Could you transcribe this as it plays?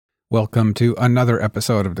Welcome to another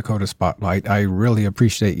episode of Dakota Spotlight. I really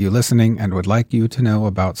appreciate you listening and would like you to know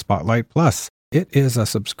about Spotlight Plus. It is a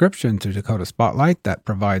subscription to Dakota Spotlight that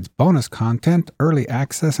provides bonus content, early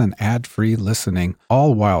access, and ad-free listening,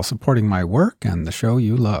 all while supporting my work and the show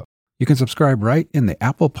you love. You can subscribe right in the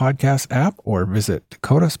Apple Podcast app or visit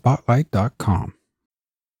dakotaspotlight.com.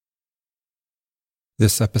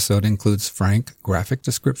 This episode includes frank, graphic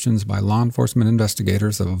descriptions by law enforcement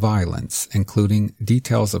investigators of violence, including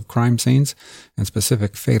details of crime scenes and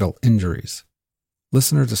specific fatal injuries.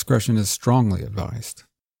 Listener discretion is strongly advised.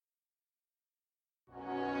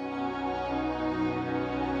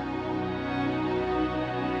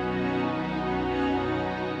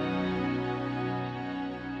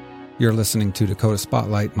 You're listening to Dakota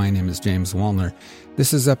Spotlight. My name is James Wallner.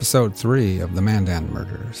 This is episode 3 of the Mandan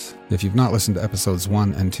Murders. If you've not listened to episodes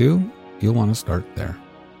 1 and 2, you'll want to start there.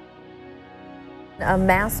 A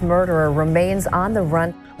mass murderer remains on the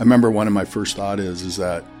run. I remember one of my first thoughts is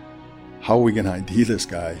that, how are we going to ID this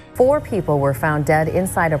guy? 4 people were found dead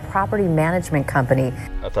inside a property management company.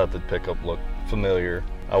 I thought the pickup looked familiar.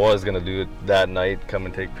 I was going to do it that night, come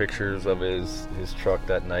and take pictures of his truck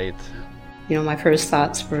that night. You know, my first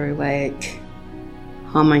thoughts were like,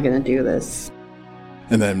 how am I going to do this?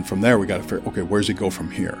 And then from there, we got to figure, okay, where's he go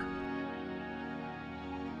from here?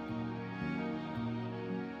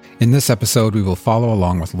 In this episode, we will follow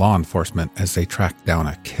along with law enforcement as they track down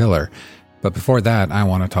a killer. But before that, I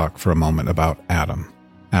want to talk for a moment about Adam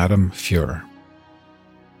Fuhrer.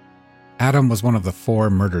 Adam was one of the 4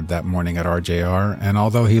 murdered that morning at RJR, and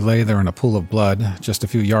although he lay there in a pool of blood just a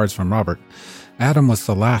few yards from Robert, Adam was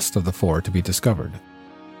the last of the 4 to be discovered.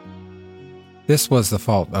 This was the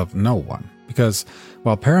fault of no one, because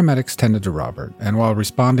while paramedics tended to Robert, and while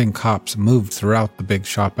responding cops moved throughout the big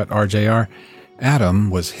shop at RJR, Adam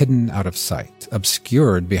was hidden out of sight,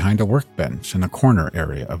 obscured behind a workbench in a corner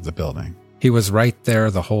area of the building. He was right there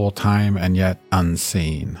the whole time, and yet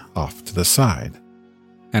unseen, off to the side.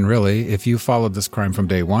 And really, if you followed this crime from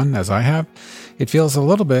day one, as I have, it feels a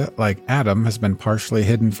little bit like Adam has been partially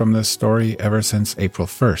hidden from this story ever since April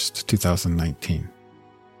 1st, 2019.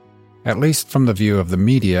 At least from the view of the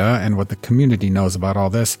media and what the community knows about all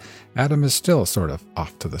this, Adam is still sort of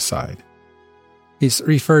off to the side. He's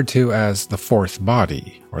referred to as the 4th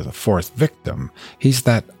body, or the 4th victim. He's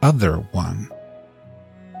that other one.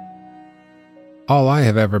 All I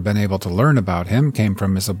have ever been able to learn about him came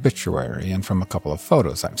from his obituary and from a couple of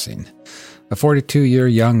photos I've seen. A 42-year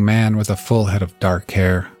young man with a full head of dark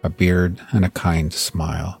hair, a beard, and a kind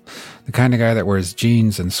smile. The kind of guy that wears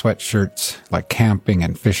jeans and sweatshirts, like camping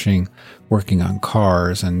and fishing, working on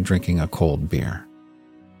cars, and drinking a cold beer.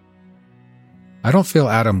 I don't feel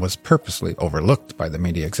Adam was purposely overlooked by the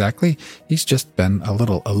media exactly. He's just been a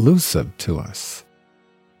little elusive to us.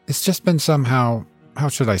 It's just been somehow, how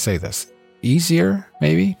should I say this? Easier,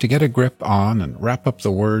 maybe, to get a grip on and wrap up the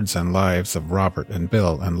words and lives of Robert and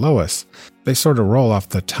Bill and Lois. They sort of roll off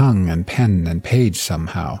the tongue and pen and page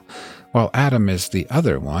somehow. While Adam is the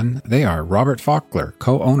other one, they are Robert Faulkner,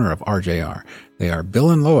 co-owner of RJR. They are Bill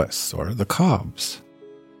and Lois, or the Cobbs.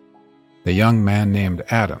 The young man named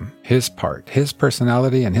Adam, his part, his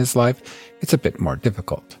personality, and his life, it's a bit more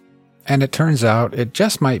difficult. And it turns out it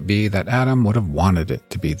just might be that Adam would have wanted it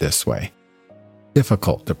to be this way.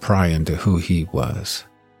 Difficult to pry into who he was.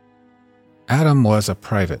 Adam was a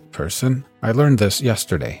private person. I learned this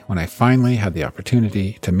yesterday when I finally had the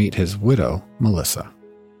opportunity to meet his widow, Melissa.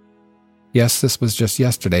 Yes, this was just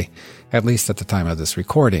yesterday, at least at the time of this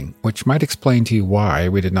recording, which might explain to you why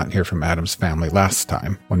we did not hear from Adam's family last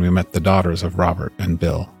time when we met the daughters of Robert and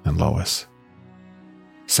Bill and Lois.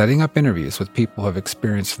 Setting up interviews with people who have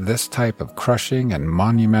experienced this type of crushing and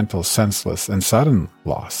monumental, senseless, and sudden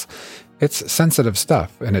loss, it's sensitive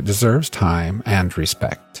stuff, and it deserves time and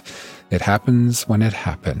respect. It happens, when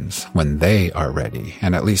they are ready,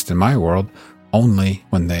 and at least in my world, only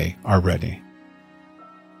when they are ready.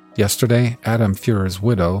 Yesterday, Adam Fuhrer's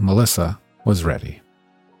widow, Melissa, was ready.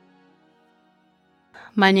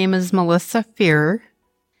 My name is Melissa Fuhrer,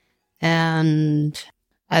 and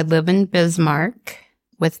I live in Bismarck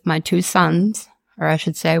with my 2 sons, or I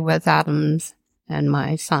should say with Adam's and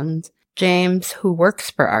my sons, James, who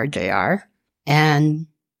works for RJR, and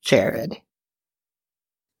Jared.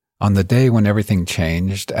 On the day when everything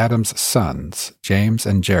changed, Adam's sons, James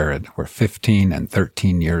and Jared, were 15 and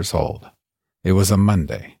 13 years old. It was a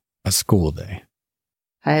Monday, a school day.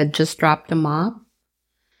 I had just dropped them off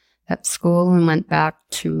at school and went back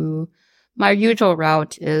to my usual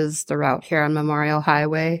route is the route here on Memorial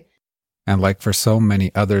Highway. And like for so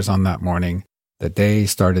many others on that morning, the day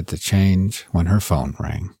started to change when her phone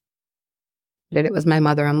rang. It was my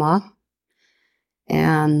mother-in-law.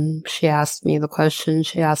 And she asked me the question.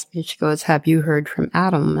 She goes, have you heard from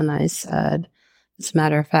Adam? And I said, as a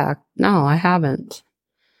matter of fact, no, I haven't.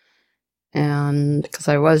 And because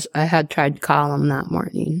I had tried to call him that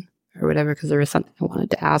morning or whatever, because there was something I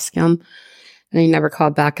wanted to ask him. And he never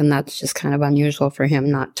called back, and that's just kind of unusual for him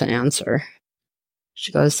not to answer.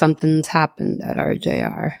 She goes, something's happened at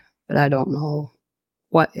RJR, but I don't know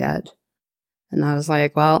what yet. And I was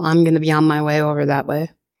like, well, I'm going to be on my way over that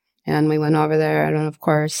way. And we went over there, and of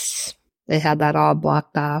course, they had that all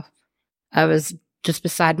blocked off. I was just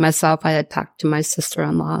beside myself. I had talked to my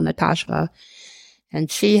sister-in-law, Natasha, and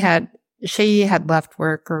she had left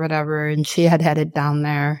work or whatever, and she had headed down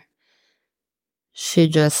there.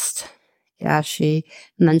 And then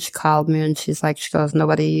she called me, and she goes,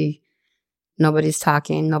 nobody's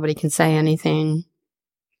talking. Nobody can say anything.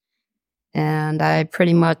 And I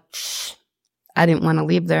didn't want to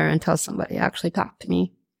leave there until somebody actually talked to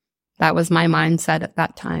me. That was my mindset at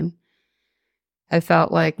that time. I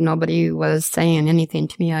felt like nobody was saying anything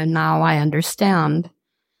to me, and now I understand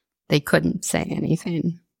they couldn't say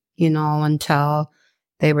anything, until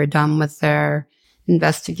they were done with their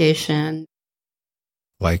investigation.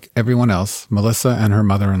 Like everyone else, Melissa and her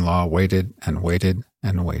mother-in-law waited and waited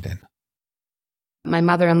and waited. My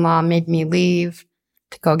mother-in-law made me leave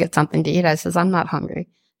to go get something to eat. I says, I'm not hungry.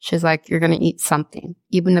 She's like, you're going to eat something,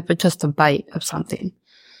 even if it's just a bite of something.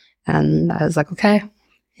 And I was like, okay.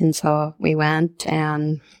 And so we went,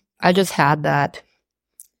 and I just had that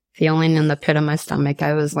feeling in the pit of my stomach.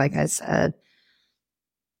 I was like I said,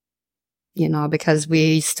 because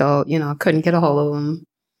we still, couldn't get a hold of him.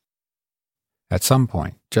 At some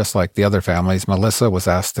point, just like the other families, Melissa was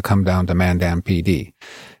asked to come down to Mandan PD.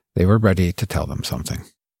 They were ready to tell them something.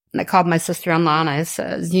 And I called my sister-in-law, and I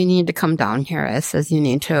says, you need to come down here. I says, you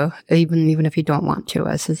need to, even if you don't want to,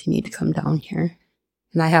 I says, you need to come down here.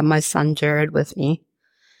 And I have my son, Jared, with me.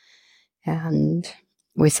 And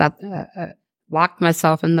we sat, locked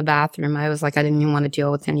myself in the bathroom. I was like, I didn't even want to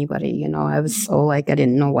deal with anybody. I was so I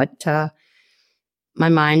didn't know my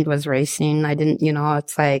mind was racing. I didn't,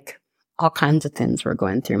 it's like all kinds of things were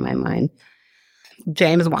going through my mind.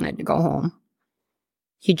 James wanted to go home.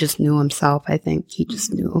 He just knew himself, I think. He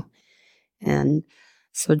just knew. And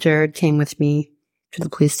so Jared came with me to the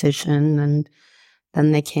police station, and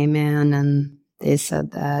then they came in, and they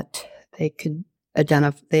said that they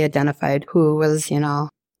identified who was,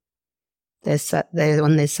 when they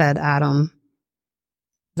said Adam,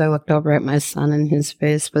 I looked over at my son, and his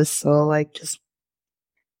face was so just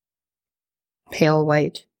pale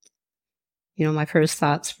white. My first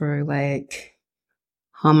thoughts were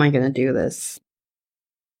how am I going to do this?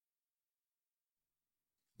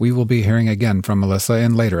 We will be hearing again from Melissa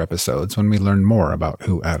in later episodes when we learn more about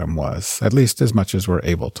who Adam was, at least as much as we're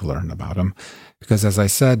able to learn about him. Because as I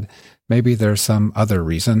said, maybe there's some other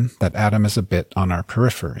reason that Adam is a bit on our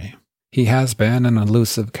periphery. He has been an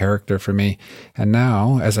elusive character for me, and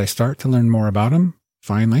now, as I start to learn more about him,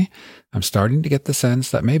 finally, I'm starting to get the sense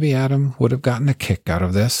that maybe Adam would have gotten a kick out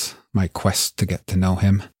of this, my quest to get to know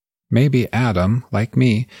him. Maybe Adam, like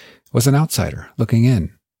me, was an outsider looking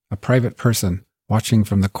in, a private person watching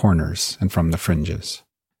from the corners and from the fringes.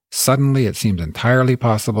 Suddenly, it seems entirely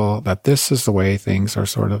possible that this is the way things are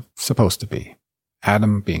sort of supposed to be.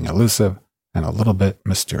 Adam being elusive and a little bit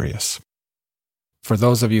mysterious. For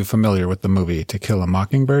those of you familiar with the movie To Kill a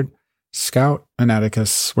Mockingbird, Scout and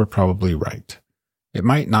Atticus were probably right. It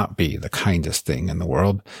might not be the kindest thing in the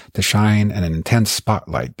world to shine an intense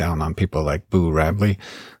spotlight down on people like Boo Radley,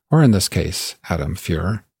 or in this case, Adam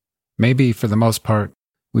Fuhrer. Maybe, for the most part,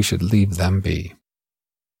 we should leave them be.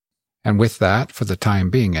 And with that, for the time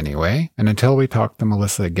being anyway, and until we talk to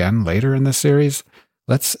Melissa again later in the series,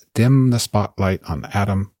 let's dim the spotlight on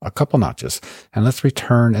Adam a couple notches, and let's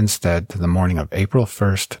return instead to the morning of April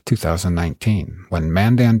 1st, 2019, when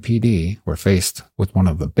Mandan PD were faced with one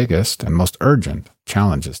of the biggest and most urgent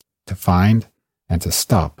challenges to find and to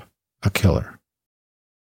stop a killer.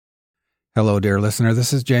 Hello, dear listener.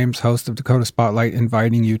 This is James, host of Dakota Spotlight,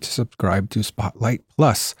 inviting you to subscribe to Spotlight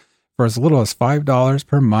Plus. For as little as $5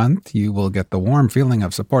 per month, you will get the warm feeling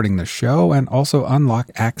of supporting the show and also unlock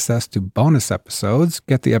access to bonus episodes,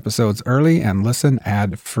 get the episodes early, and listen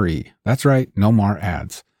ad-free. That's right, no more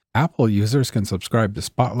ads. Apple users can subscribe to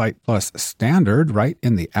Spotlight Plus Standard right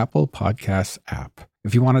in the Apple Podcasts app.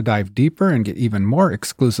 If you want to dive deeper and get even more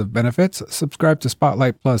exclusive benefits, subscribe to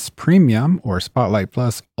Spotlight Plus Premium or Spotlight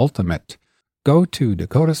Plus Ultimate. Go to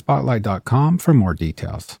dakotaspotlight.com for more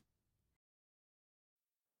details.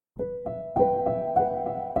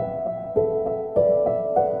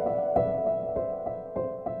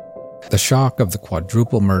 The shock of the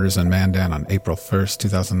quadruple murders in Mandan on April 1st,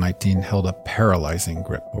 2019 held a paralyzing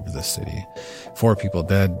grip over the city. 4 people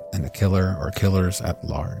dead and a killer or killers at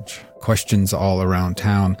large. Questions all around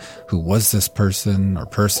town. Who was this person or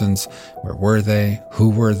persons? Where were they? Who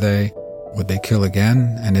were they? Would they kill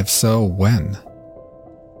again? And if so, when?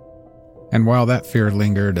 And while that fear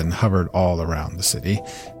lingered and hovered all around the city,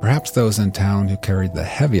 perhaps those in town who carried the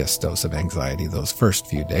heaviest dose of anxiety those first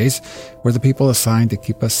few days were the people assigned to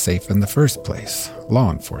keep us safe in the first place,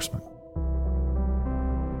 law enforcement.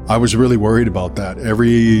 I was really worried about that.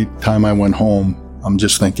 Every time I went home, I'm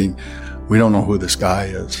just thinking, we don't know who this guy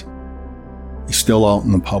is. He's still out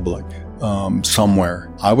in the public,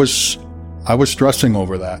 somewhere. I was stressing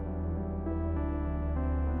over that.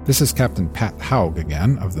 This is Captain Pat Haug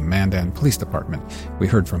again of the Mandan Police Department. We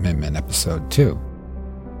heard from him in episode 2.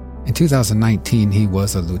 In 2019, he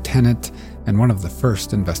was a lieutenant and one of the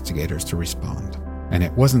first investigators to respond. And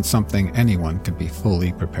it wasn't something anyone could be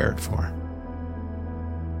fully prepared for.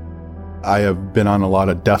 I have been on a lot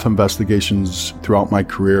of death investigations throughout my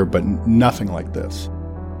career, but nothing like this.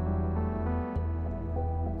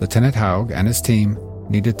 Lieutenant Haug and his team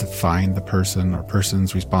needed to find the person or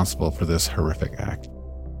persons responsible for this horrific act.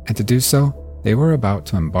 And to do so, they were about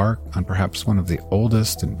to embark on perhaps one of the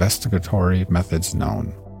oldest investigatory methods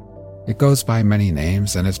known. It goes by many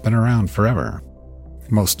names and it's been around forever.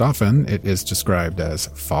 Most often, it is described as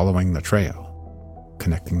following the trail,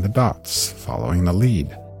 connecting the dots, following the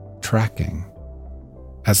lead, tracking.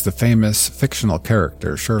 As the famous fictional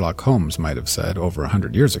character Sherlock Holmes might have said over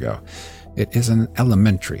 100 years ago, it is an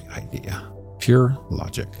elementary idea, pure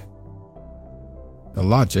logic. The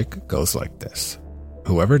logic goes like this.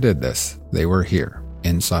 Whoever did this, they were here,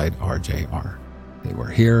 inside RJR. They were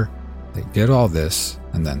here, they did all this,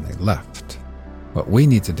 and then they left. What we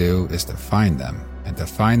need to do is to find them, and to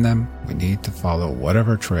find them, we need to follow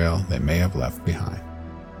whatever trail they may have left behind.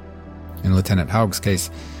 In Lieutenant Haug's case,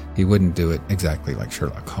 he wouldn't do it exactly like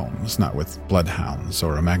Sherlock Holmes, not with bloodhounds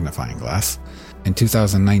or a magnifying glass. In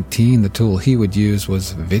 2019, the tool he would use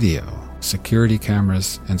was video, security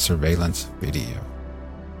cameras, and surveillance video.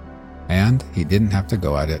 And he didn't have to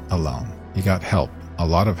go at it alone. He got help, a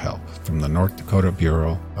lot of help, from the North Dakota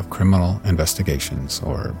Bureau of Criminal Investigations,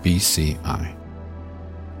 or BCI.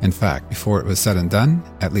 In fact, before it was said and done,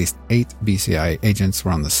 at least 8 BCI agents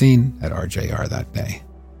were on the scene at RJR that day.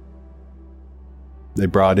 They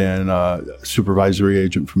brought in a supervisory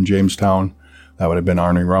agent from Jamestown. That would have been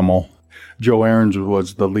Arnie Rummel. Joe Ahrens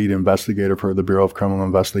was the lead investigator for the Bureau of Criminal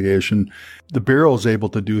Investigation. The Bureau is able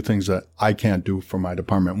to do things that I can't do for my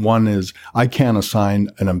department. One is I can't assign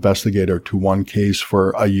an investigator to one case for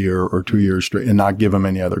a year or 2 years straight and not give them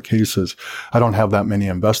any other cases. I don't have that many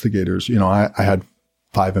investigators. You know, I had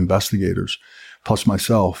 5 investigators plus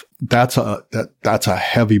myself. That's a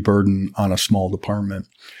heavy burden on a small department.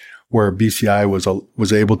 Where BCI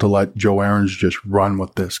was able to let Joe Ahrens just run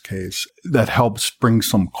with this case. That helps bring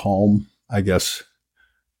some calm, I guess,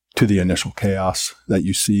 to the initial chaos that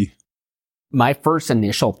you see. My first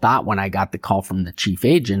initial thought when I got the call from the chief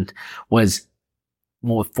agent was,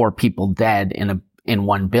 well, with 4 people dead in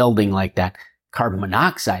one building like that, carbon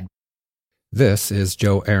monoxide. This is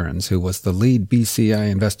Joe Ahrens, who was the lead BCI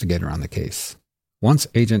investigator on the case. Once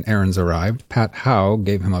Agent Ahrens arrived, Pat Haug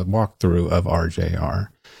gave him a walkthrough of RJR.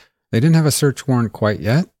 They didn't have a search warrant quite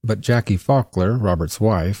yet, but Jackie Faulkner, Robert's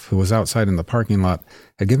wife, who was outside in the parking lot,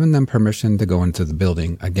 had given them permission to go into the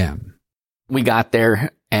building again. We got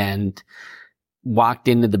there and walked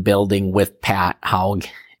into the building with Pat Haug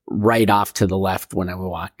right off to the left when I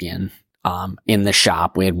walked in the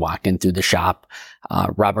shop. We had walked in through the shop.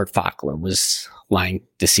 Robert Faulkner was lying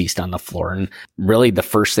deceased on the floor. And really the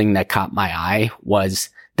first thing that caught my eye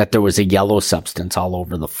was that there was a yellow substance all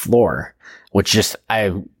over the floor, which just,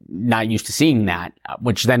 I'm not used to seeing that,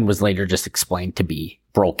 which then was later just explained to be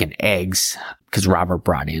broken eggs, because Robert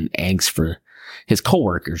brought in eggs for his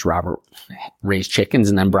coworkers. Robert raised chickens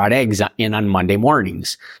and then brought eggs in on Monday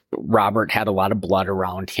mornings. Robert had a lot of blood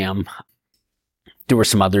around him. There was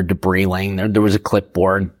some other debris laying there. There was a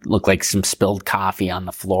clipboard, looked like some spilled coffee on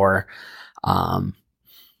the floor.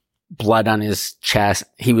 Blood on his chest.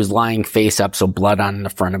 He was lying face up, so blood on the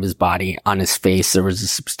front of his body. On his face, there was a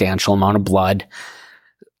substantial amount of blood.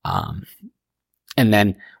 And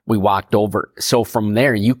then we walked over. So from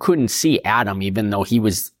there, you couldn't see Adam, even though he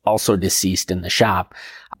was also deceased in the shop,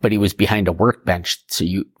 but he was behind a workbench. So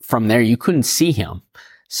from there, you couldn't see him.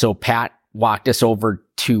 So Pat walked us over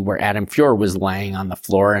to where Adam Fuhr was laying on the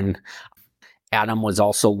floor, and Adam was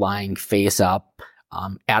also lying face up.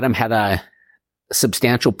 Adam had a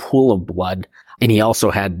substantial pool of blood, and he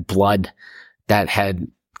also had blood that had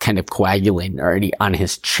kind of coagulated already on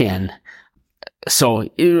his chin.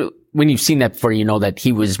 When you've seen that before, you know that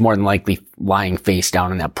he was more than likely lying face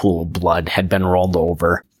down in that pool of blood, had been rolled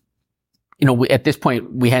over. At this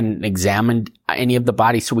point, we hadn't examined any of the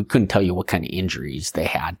bodies, so we couldn't tell you what kind of injuries they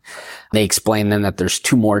had. They explained then that there's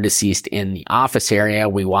 2 more deceased in the office area.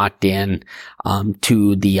 We walked in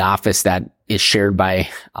to the office that is shared by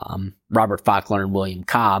Robert Faulkner and William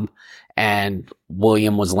Cobb, and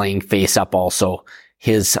William was laying face up also.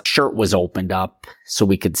 His shirt was opened up so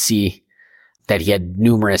we could see that he had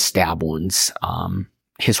numerous stab wounds.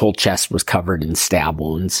 His whole chest was covered in stab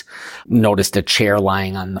wounds. Noticed a chair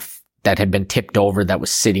lying that had been tipped over that was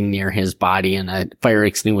sitting near his body, and a fire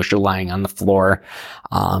extinguisher lying on the floor,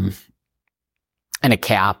 and a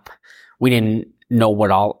cap. We didn't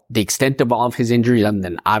know the extent of all of his injuries, other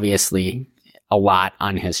than obviously a lot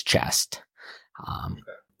on his chest.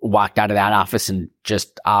 Walked out of that office, and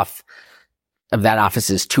just off of that office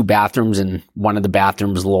is 2 bathrooms, and one of the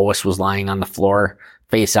bathrooms, Lois was lying on the floor,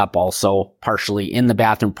 face up also, partially in the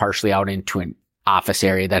bathroom, partially out into an office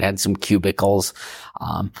area that had some cubicles.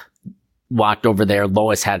 Walked over there.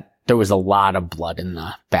 There was a lot of blood in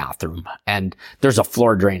the bathroom, and there's a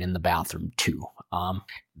floor drain in the bathroom too.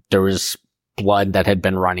 There was blood that had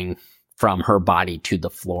been running from her body to the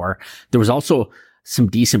floor. There was also some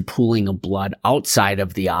decent pooling of blood outside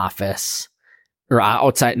of the office, or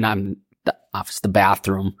outside, not the office, the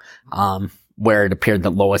bathroom, where it appeared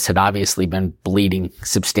that Lois had obviously been bleeding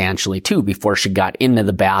substantially too before she got into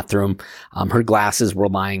the bathroom. Her glasses were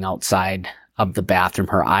lying outside of the bathroom,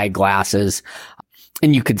 her eyeglasses.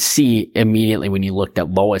 And you could see immediately when you looked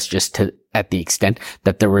at Lois, at the extent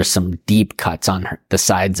that there were some deep cuts on the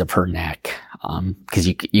sides of her neck. Cause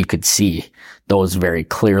you could see those very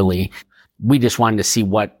clearly. We just wanted to see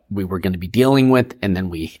what we were going to be dealing with. And then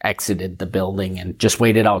we exited the building and just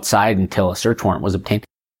waited outside until a search warrant was obtained.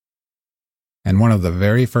 And one of the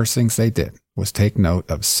very first things they did was take note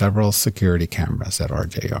of several security cameras at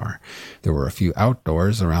RJR. There were a few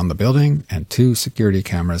outdoors around the building and 2 security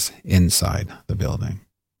cameras inside the building.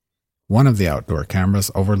 One of the outdoor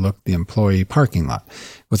cameras overlooked the employee parking lot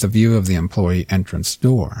with a view of the employee entrance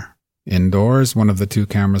door. Indoors, one of the 2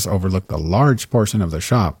 cameras overlooked a large portion of the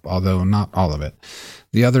shop, although not all of it.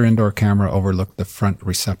 The other indoor camera overlooked the front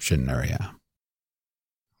reception area.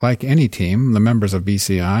 Like any team, the members of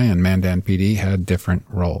BCI and Mandan PD had different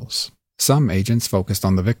roles. Some agents focused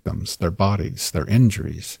on the victims, their bodies, their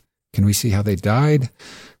injuries. Can we see how they died?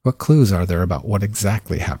 What clues are there about what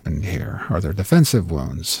exactly happened here? Are there defensive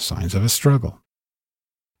wounds, signs of a struggle?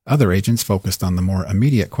 Other agents focused on the more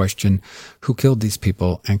immediate question, who killed these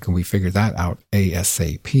people, and can we figure that out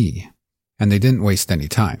ASAP? And they didn't waste any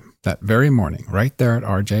time. That very morning, right there at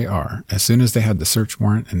RJR, as soon as they had the search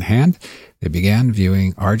warrant in hand, they began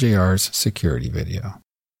viewing RJR's security video.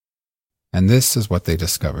 And this is what they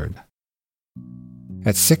discovered.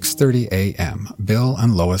 At 6:30 a.m., Bill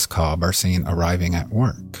and Lois Cobb are seen arriving at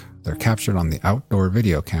work. They're captured on the outdoor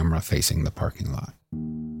video camera facing the parking lot.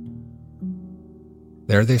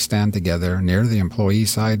 There they stand together near the employee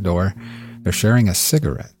side door. They're sharing a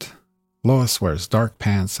cigarette. Lois wears dark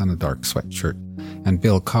pants and a dark sweatshirt, and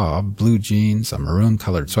Bill Cobb, blue jeans, a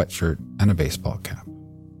maroon-colored sweatshirt, and a baseball cap.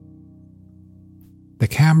 The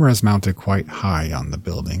camera is mounted quite high on the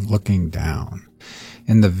building, looking down.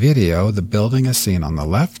 In the video, the building is seen on the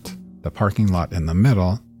left, the parking lot in the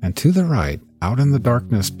middle, and to the right, out in the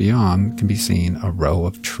darkness beyond, can be seen a row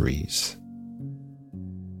of trees.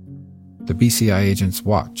 The BCI agents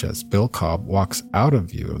watch as Bill Cobb walks out of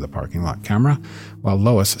view of the parking lot camera, while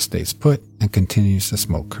Lois stays put and continues to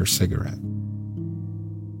smoke her cigarette.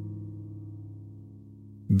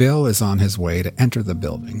 Bill is on his way to enter the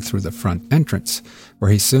building through the front entrance,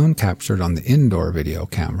 where he's soon captured on the indoor video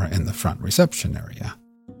camera in the front reception area.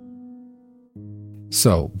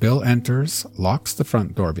 So Bill enters, locks the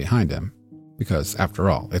front door behind him, because after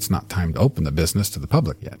all, it's not time to open the business to the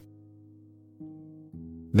public yet.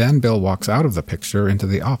 Then Bill walks out of the picture into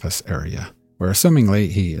the office area, where assumingly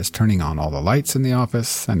he is turning on all the lights in the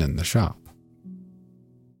office and in the shop.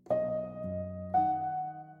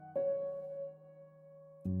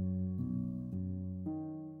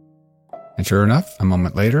 And sure enough, a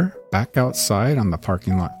moment later, back outside on the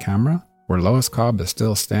parking lot camera, where Lois Cobb is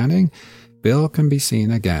still standing, Bill can be seen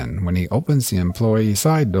again when he opens the employee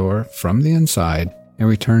side door from the inside and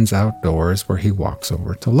returns outdoors, where he walks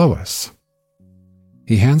over to Lois.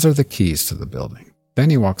 He hands her the keys to the building. Then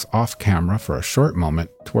he walks off camera for a short moment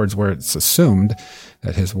towards where it's assumed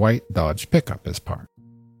that his white Dodge pickup is parked.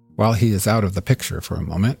 While he is out of the picture for a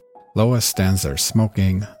moment, Lois stands there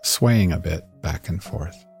smoking, swaying a bit back and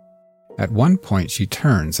forth. At one point, she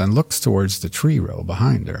turns and looks towards the tree row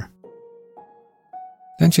behind her.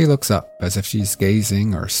 Then she looks up as if she's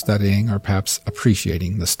gazing or studying or perhaps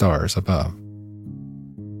appreciating the stars above.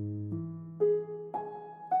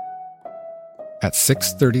 At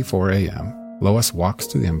 6:34 a.m., Lois walks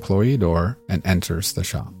to the employee door and enters the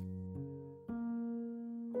shop.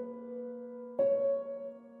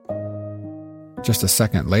 Just a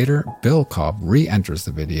second later, Bill Cobb re-enters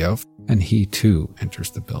the video, and he too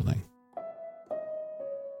enters the building.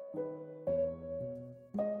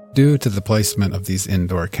 Due to the placement of these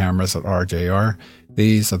indoor cameras at RJR,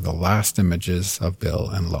 these are the last images of Bill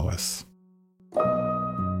and Lois.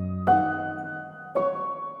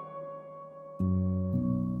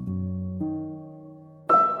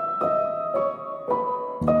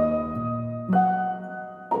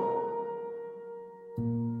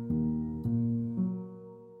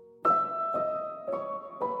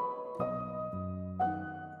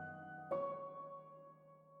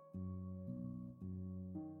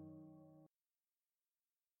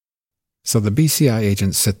 So the BCI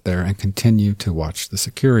agents sit there and continue to watch the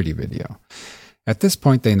security video. At this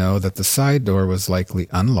point, they know that the side door was likely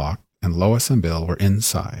unlocked and Lois and Bill were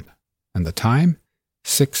inside. And the time?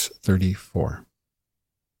 6:34.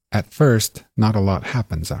 At first, not a lot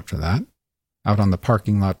happens after that. Out on the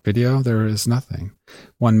parking lot video, there is nothing.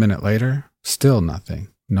 1 minute later, still nothing.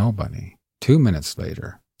 Nobody. 2 minutes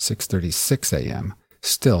later, 6:36 a.m.,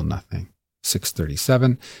 still nothing.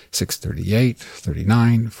 6:37, 6:38,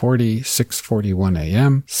 39, 40, 6:41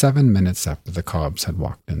 a.m., 7 minutes after the Cobbs had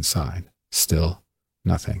walked inside. Still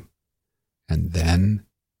nothing. And then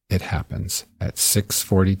it happens. At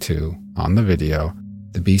 6:42 on the video,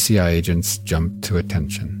 the BCI agents jump to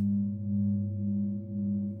attention.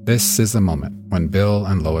 This is the moment when Bill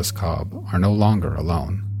and Lois Cobb are no longer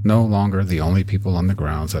alone, no longer the only people on the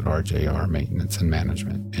grounds at RJR Maintenance and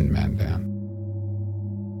Management in Mandan.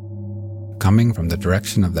 Coming from the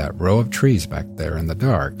direction of that row of trees back there in the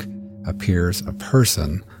dark appears a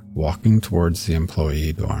person walking towards the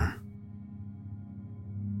employee door.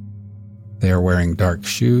 They are wearing dark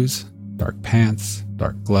shoes, dark pants,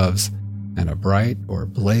 dark gloves, and a bright or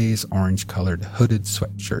blaze orange-colored hooded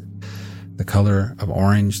sweatshirt, the color of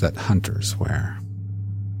orange that hunters wear.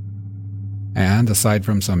 And aside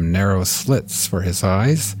from some narrow slits for his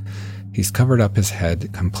eyes, he's covered up his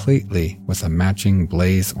head completely with a matching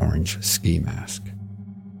blaze orange ski mask.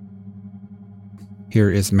 Here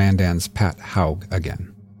is Mandan's Pat Haug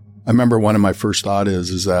again. I remember one of my first thoughts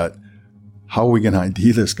is that, how are we going to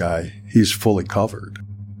ID this guy? He's fully covered.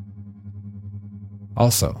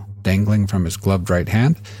 Also, dangling from his gloved right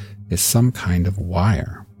hand is some kind of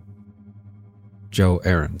wire. Joe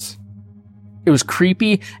Ahrens. It was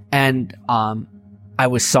creepy, and I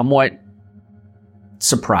was somewhat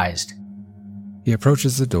surprised. He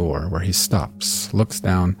approaches the door where he stops, looks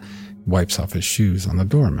down, wipes off his shoes on the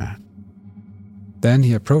doormat. Then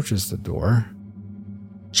he approaches the door,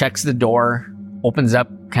 checks the door, opens up,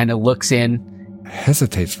 kind of looks in,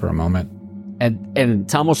 hesitates for a moment. And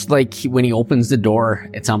it's almost like when he opens the door,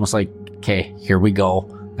 it's almost like, okay, here we go.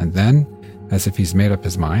 And then, as if he's made up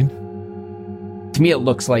his mind, to me it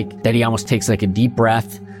looks like that he almost takes like a deep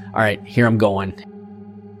breath. All right, here I'm going.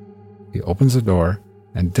 He opens the door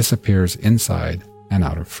and disappears inside and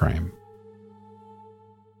out of frame.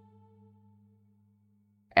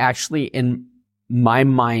 Actually, in my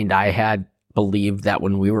mind, I had believed that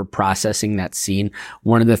when we were processing that scene,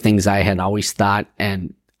 one of the things I had always thought,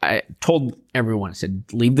 and I told everyone, I said,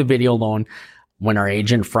 leave the video alone. When our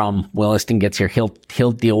agent from Williston gets here,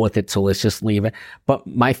 he'll deal with it, so let's just leave it. But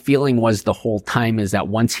my feeling was the whole time is that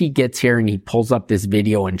once he gets here and he pulls up this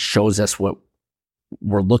video and shows us what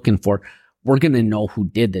we're looking for, we're going to know who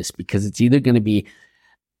did this, because it's either going to be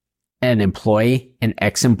an employee, an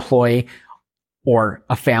ex-employee, or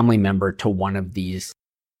a family member to one of these.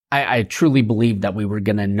 I truly believed that we were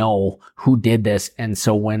going to know who did this. And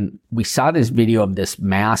so when we saw this video of this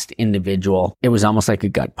masked individual, it was almost like a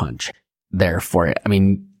gut punch there for it. I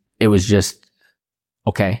mean, it was just,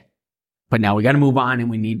 okay, but now we got to move on, and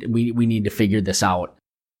we need to figure this out.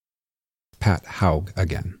 Pat Haug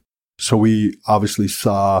again. So we obviously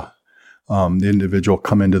saw the individual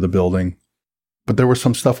come into the building, but there was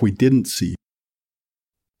some stuff we didn't see.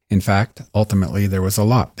 In fact, ultimately there was a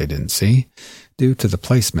lot they didn't see. Due to the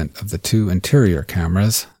placement of the two interior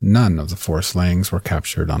cameras, none of the four slayings were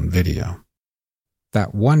captured on video.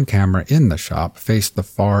 That one camera in the shop faced the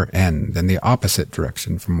far end in the opposite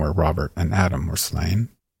direction from where Robert and Adam were slain,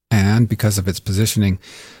 and because of its positioning,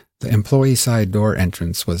 the employee side door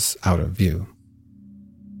entrance was out of view.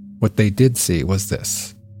 What they did see was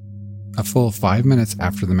this. A full 5 minutes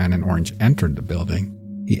after the man in orange entered the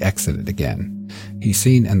building, He exited again. He's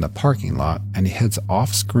seen in the parking lot, and he heads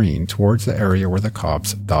off-screen towards the area where the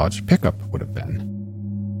Cobb's Dodge pickup would have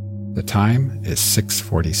been. The time is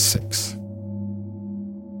 6:46.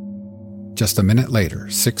 Just a minute later,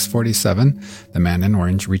 6:47, the man in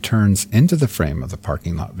orange returns into the frame of the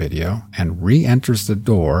parking lot video and re-enters the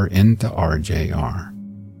door into RJR.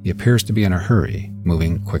 He appears to be in a hurry,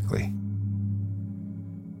 moving quickly.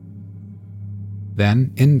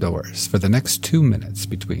 Then, indoors, for the next 2 minutes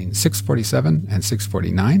between 6:47 and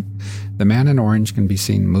 6:49, the man in orange can be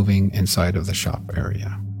seen moving inside of the shop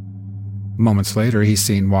area. Moments later, he's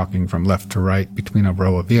seen walking from left to right between a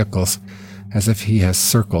row of vehicles, as if he has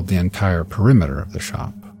circled the entire perimeter of the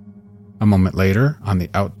shop. A moment later, on the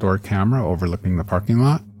outdoor camera overlooking the parking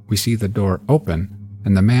lot, we see the door open,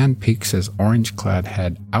 and the man peeks his orange-clad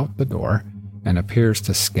head out the door and appears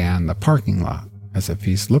to scan the parking lot, as if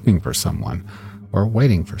he's looking for someone or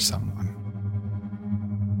waiting for someone.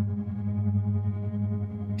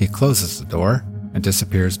 He closes the door and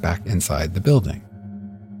disappears back inside the building.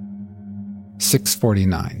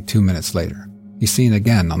 6:49, 2 minutes later. He's seen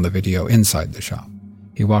again on the video inside the shop.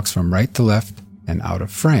 He walks from right to left and out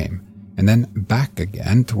of frame, and then back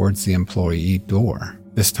again towards the employee door.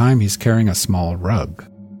 This time he's carrying a small rug.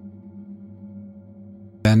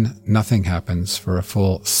 Then nothing happens for a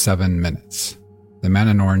full 7 minutes. The man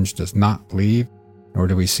in orange does not leave, nor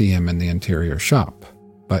do we see him in the interior shop,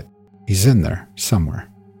 but he's in there somewhere.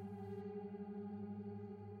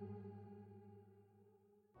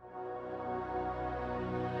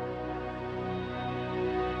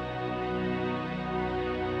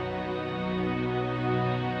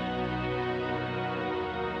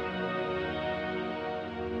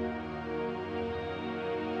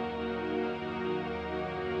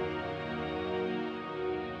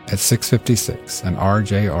 At 6:56, an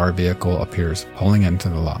RJR vehicle appears pulling into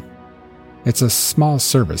the lot. It's a small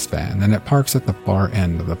service van, and it parks at the far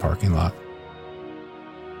end of the parking lot.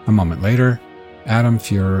 A moment later, Adam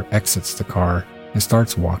Fuhrer exits the car and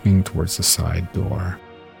starts walking towards the side door.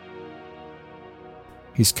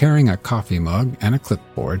 He's carrying a coffee mug and a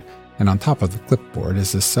clipboard, and on top of the clipboard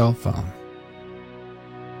is his cell phone.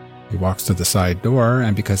 He walks to the side door,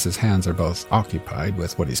 and because his hands are both occupied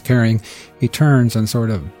with what he's carrying, he turns and sort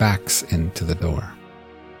of backs into the door.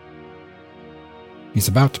 He's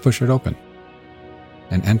about to push it open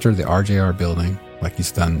and enter the RJR building like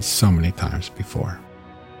he's done so many times before.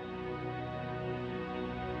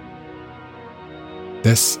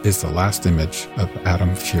 This is the last image of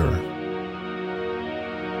Adam Fuhrer.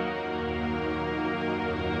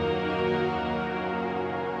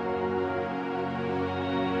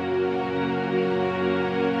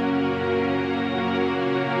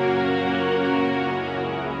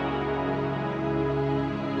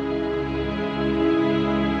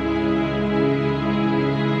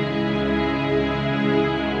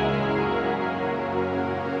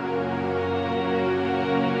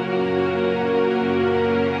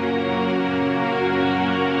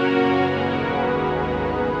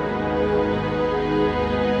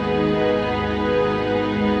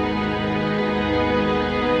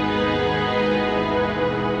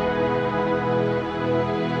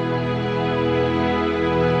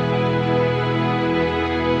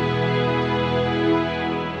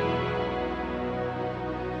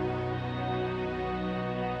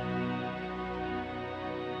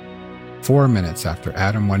 "4 minutes after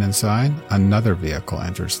Adam went inside, another vehicle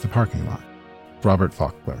enters the parking lot. Robert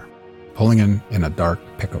Faulkner, pulling in a dark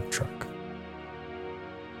pickup truck.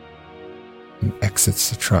 He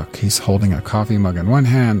exits the truck. He's holding a coffee mug in one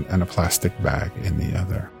hand and a plastic bag in the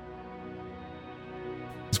other.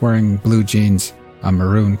 He's wearing blue jeans, a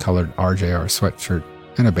maroon-colored RJR sweatshirt,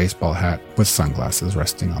 and a baseball hat with sunglasses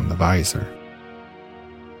resting on the visor.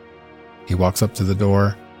 He walks up to the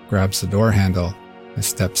door, grabs the door handle, and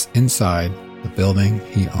steps inside the building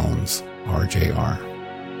he owns, RJR.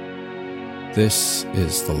 This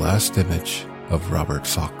is the last image of Robert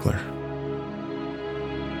Faulkner.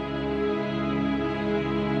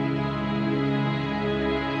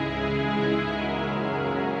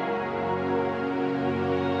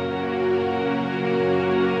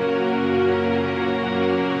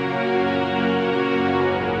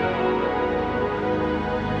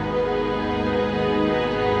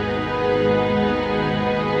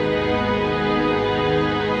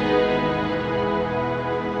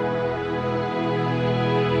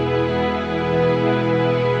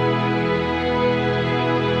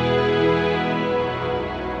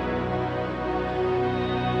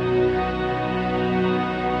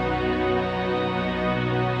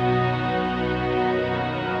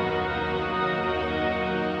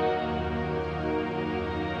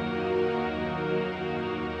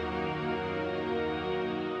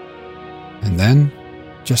 And then,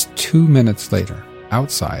 just 2 minutes later,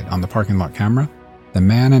 outside on the parking lot camera, the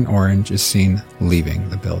man in orange is seen leaving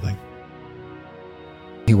the building.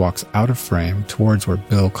 He walks out of frame towards where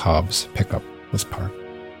Bill Cobb's pickup was parked.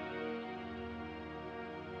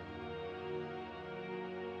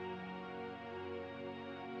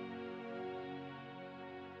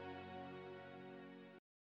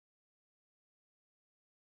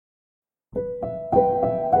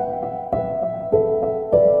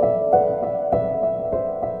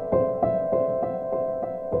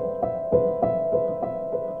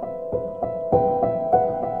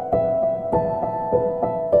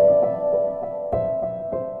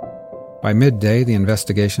 By midday, the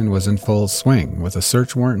investigation was in full swing, with a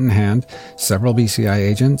search warrant in hand, several BCI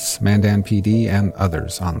agents, Mandan PD, and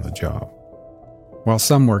others on the job. While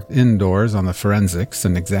some worked indoors on the forensics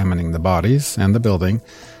and examining the bodies and the building,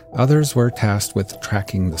 others were tasked with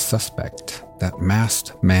tracking the suspect, that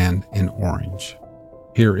masked man in orange.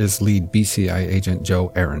 Here is lead BCI agent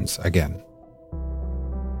Joe Ahrens again.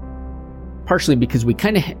 Partially because we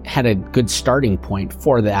kind of had a good starting point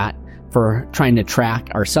for that, for trying to track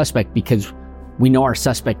our suspect, because we know our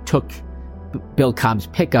suspect took Bill Cobb's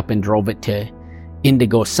pickup and drove it to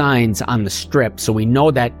Indigo Signs on the Strip. So we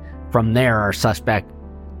know that from there, our suspect,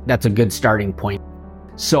 that's a good starting point.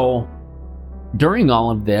 So during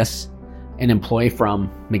all of this, an employee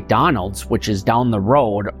from McDonald's, which is down the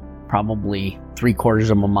road, probably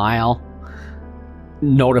 3/4 of a mile,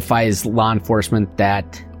 notifies law enforcement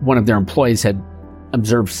that one of their employees had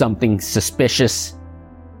observed something suspicious.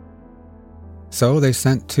 So they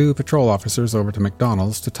sent 2 patrol officers over to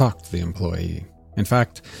McDonald's to talk to the employee. In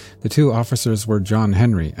fact, the 2 officers were John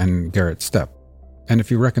Henry and Garrett Stepp. And if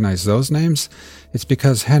you recognize those names, it's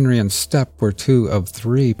because Henry and Stepp were 2 of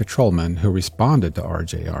 3 patrolmen who responded to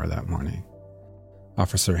RJR that morning.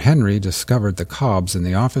 Officer Henry discovered the Cobbs in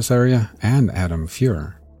the office area and Adam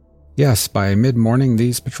Fuhrer. Yes, by mid-morning,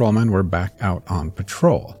 these patrolmen were back out on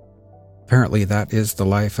patrol. Apparently, that is the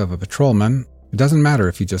life of a patrolman. It doesn't matter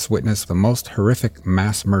if you just witnessed the most horrific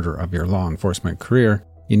mass murder of your law enforcement career.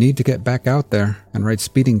 You need to get back out there and write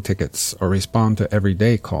speeding tickets or respond to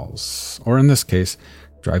everyday calls. Or in this case,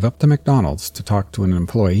 drive up to McDonald's to talk to an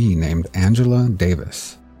employee named Angela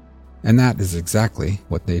Davis. And that is exactly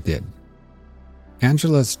what they did.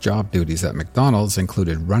 Angela's job duties at McDonald's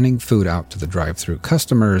included running food out to the drive-thru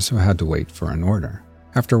customers who had to wait for an order.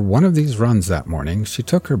 After one of these runs that morning, she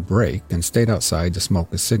took her break and stayed outside to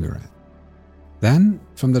smoke a cigarette. Then,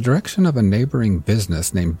 from the direction of a neighboring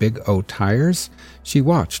business named Big O Tires, she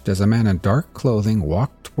watched as a man in dark clothing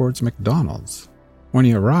walked towards McDonald's. When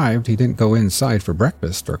he arrived, he didn't go inside for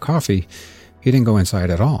breakfast or coffee. He didn't go inside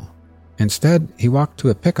at all. Instead, he walked to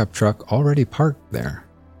a pickup truck already parked there.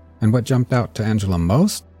 And what jumped out to Angela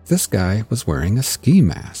most? This guy was wearing a ski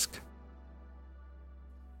mask.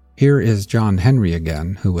 Here is John Henry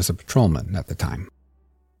again, who was a patrolman at the time.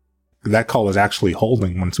 That call was actually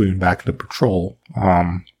holding once we went back to patrol.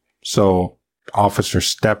 So Officer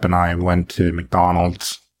Stepp and I went to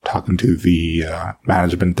McDonald's talking to the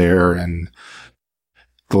management there and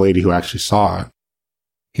the lady who actually saw it.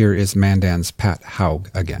 Here is Mandan's Pat Haug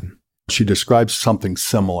again. She describes something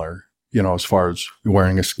similar, as far as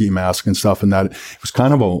wearing a ski mask and stuff, and that it was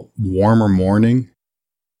kind of a warmer morning.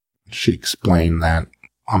 She explained that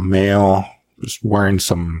a male was wearing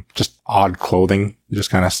some just odd clothing. It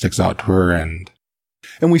just kind of sticks out to her. And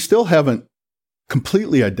we still haven't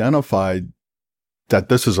completely identified that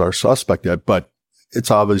this is our suspect yet, but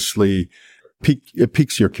it's obviously, it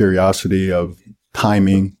piques your curiosity of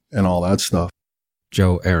timing and all that stuff.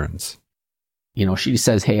 Joe Ahrens. She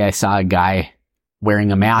says, hey, I saw a guy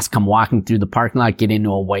wearing a mask come walking through the parking lot, get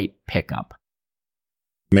into a white pickup.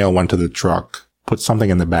 Male went to the truck, put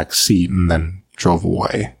something in the back seat, and then drove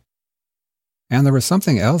away. And there was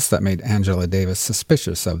something else that made Angela Davis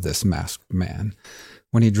suspicious of this masked man.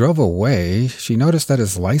 When he drove away, she noticed that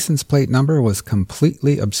his license plate number was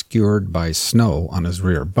completely obscured by snow on his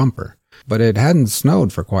rear bumper. But it hadn't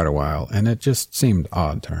snowed for quite a while, and it just seemed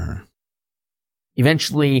odd to her.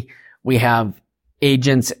 Eventually, we have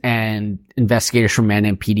agents and investigators from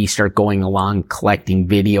Mandan PD start going along collecting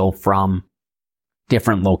video from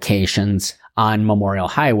different locations on Memorial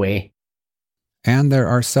Highway. And there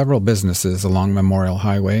are several businesses along Memorial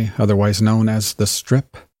Highway, otherwise known as the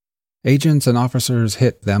Strip. Agents and officers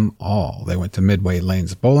hit them all. They went to Midway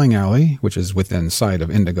Lane's bowling alley, which is within sight of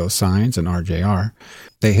Indigo Signs and RJR.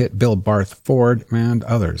 They hit Bill Barth Ford and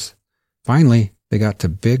others. Finally, they got to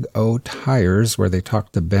Big O Tires, where they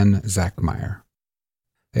talked to Ben Zachmeyer.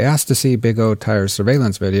 They asked to see Big O Tires'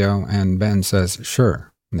 surveillance video, and Ben says,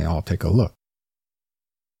 sure, and they all take a look.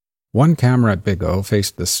 One camera at Big O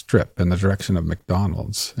faced the strip in the direction of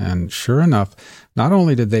McDonald's, and sure enough, not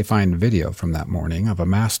only did they find video from that morning of a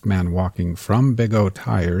masked man walking from Big O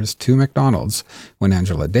Tires to McDonald's when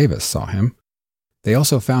Angela Davis saw him, they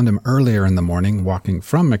also found him earlier in the morning walking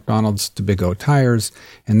from McDonald's to Big O Tires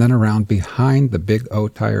and then around behind the Big O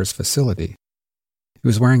Tires facility. He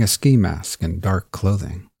was wearing a ski mask and dark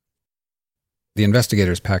clothing. The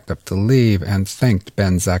investigators packed up to leave and thanked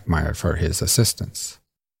Ben Zachmeyer for his assistance.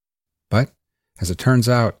 But, as it turns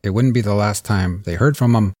out, it wouldn't be the last time they heard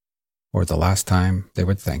from him or the last time they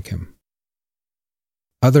would thank him.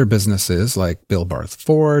 Other businesses like Bill Barth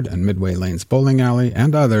Ford and Midway Lane's Bowling Alley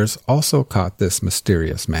and others also caught this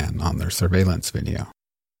mysterious man on their surveillance video.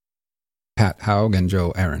 Pat Haug and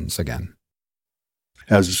Joe Ahrens again.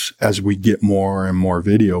 As we get more and more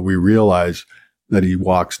video, we realize that he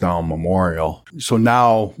walks down Memorial. So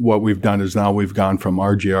now what we've done is now we've gone from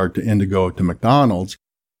RJR to Indigo to McDonald's.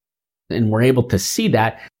 And we're able to see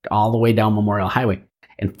that all the way down Memorial Highway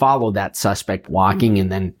and follow that suspect walking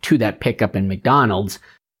and then to that pickup in McDonald's.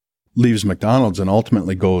 Leaves McDonald's and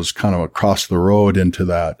ultimately goes kind of across the road into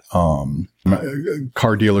that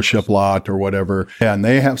car dealership lot or whatever. And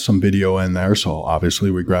they have some video in there, so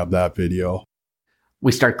obviously we grab that video.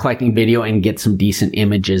 We start collecting video and get some decent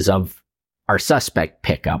images of our suspect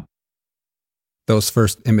pickup. Those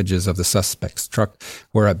first images of the suspect's truck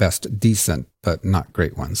were at best decent, but not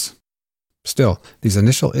great ones. Still, these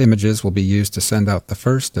initial images will be used to send out the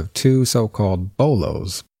first of two so-called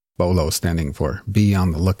BOLOs, BOLO standing for Be on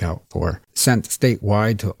the Lookout For, sent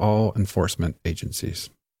statewide to all enforcement agencies.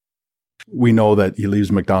 We know that he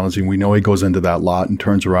leaves McDonald's and we know he goes into that lot and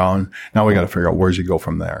turns around. Now we got to figure out where's he go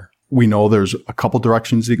from there. We know there's a couple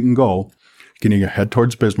directions he can go. He can either head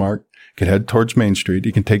towards Bismarck, he can head towards Main Street,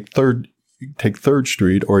 he can take Third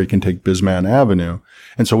Street, or he can take Bisman Avenue.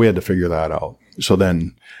 And so we had to figure that out. So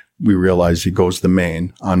then we realized he goes to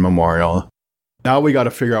Main on Memorial. Now we got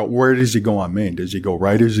to figure out, where does he go on Main? Does he go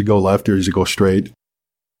right, or does he go left, or does he go straight?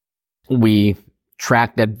 We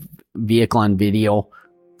tracked that vehicle on video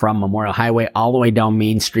from Memorial Highway all the way down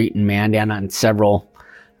Main Street in Mandan on several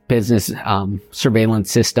business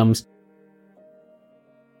surveillance systems.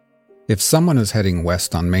 If someone is heading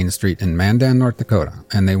west on Main Street in Mandan, North Dakota,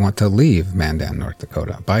 and they want to leave Mandan, North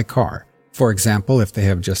Dakota by car, for example, if they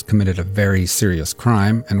have just committed a very serious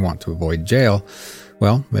crime and want to avoid jail,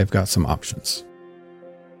 well, they've got some options.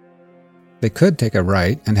 They could take a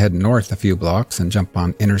right and head north a few blocks and jump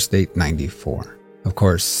on Interstate 94. Of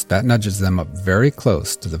course, that nudges them up very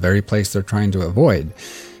close to the very place they're trying to avoid,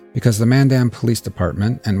 because the Mandan Police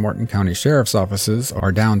Department and Morton County Sheriff's offices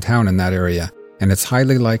are downtown in that area, and it's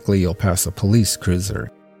highly likely you'll pass a police cruiser.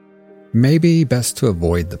 Maybe best to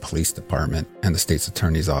avoid the police department and the state's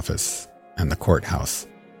attorney's office and the courthouse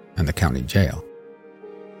and the county jail.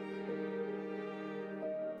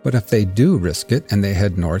 But if they do risk it and they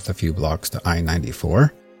head north a few blocks to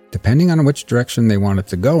I-94, depending on which direction they wanted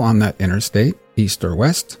to go on that interstate, east or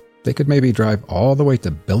west, they could maybe drive all the way to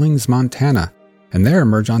Billings, Montana, and there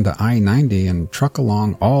merge onto I-90 and truck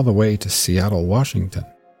along all the way to Seattle, Washington.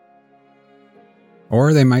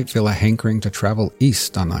 Or they might feel a hankering to travel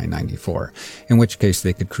east on I-94, in which case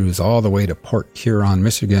they could cruise all the way to Port Huron,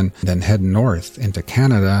 Michigan, then head north into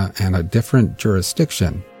Canada and a different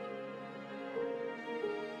jurisdiction.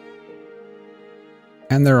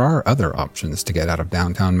 And there are other options to get out of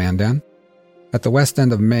downtown Mandan. At the west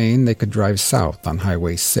end of Maine, they could drive south on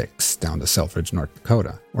Highway 6 down to Selfridge, North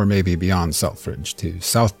Dakota, or maybe beyond Selfridge to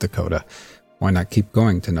South Dakota. Why not keep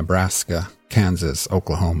going to Nebraska, Kansas,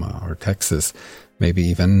 Oklahoma, or Texas, maybe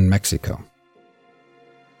even Mexico?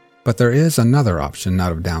 But there is another option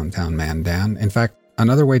out of downtown Mandan. In fact,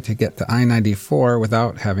 another way to get to I-94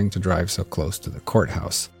 without having to drive so close to the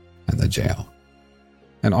courthouse and the jail.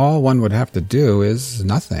 And all one would have to do is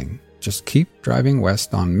nothing. Just keep driving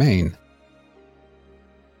west on Main.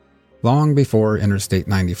 Long before Interstate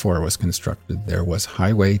 94 was constructed, there was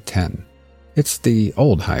Highway 10. It's the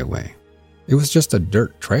old highway. It was just a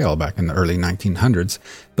dirt trail back in the early 1900s,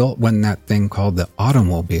 built when that thing called the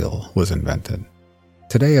automobile was invented.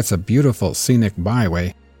 Today it's a beautiful scenic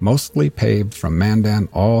byway, mostly paved from Mandan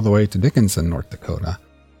all the way to Dickinson, North Dakota.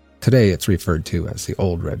 Today it's referred to as the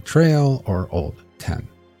Old Red Trail or Old 10.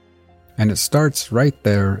 And it starts right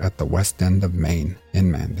there at the west end of Maine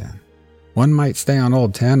in Mandan. One might stay on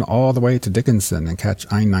Old 10 all the way to Dickinson and catch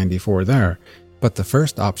I-94 there, but the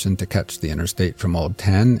first option to catch the interstate from Old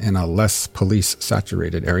 10 in a less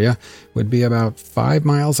police-saturated area would be about 5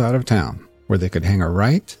 miles out of town, where they could hang a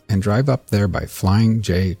right and drive up there by Flying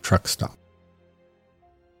J truck stop.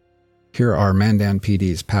 Here are Mandan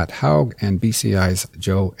PD's Pat Haug and BCI's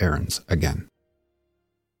Joe Ahrens again.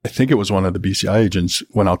 I think it was one of the BCI agents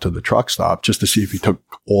went out to the truck stop just to see if he took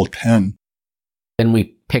old 10. Then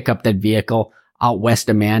we pick up that vehicle out west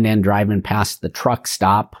of Mandan, driving past the truck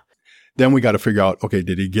stop. Then we got to figure out, okay,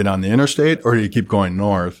 did he get on the interstate or did he keep going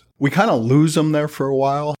north? We kind of lose him there for a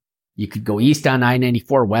while. You could go east on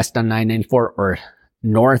I-94, west on I-94, or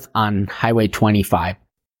north on Highway 25.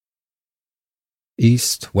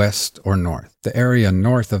 East, west, or north. The area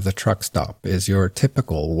north of the truck stop is your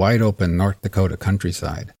typical wide-open North Dakota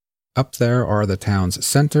countryside. Up there are the town's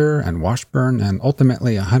Center and Washburn, and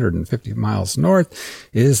ultimately 150 miles north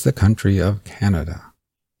is the country of Canada.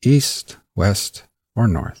 East, west, or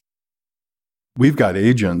north. We've got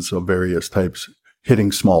agents of various types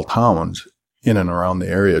hitting small towns in and around the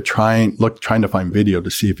area, trying to find video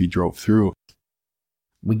to see if he drove through.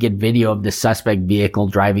 We get video of the suspect vehicle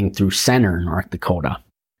driving through Center, North Dakota.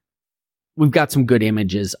 We've got some good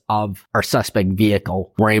images of our suspect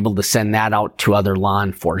vehicle. We're able to send that out to other law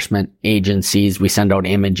enforcement agencies. We send out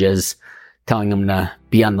images telling them to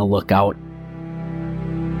be on the lookout.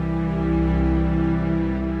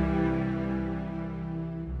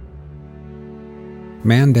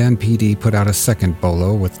 Mandan PD put out a second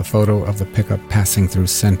bolo with the photo of the pickup passing through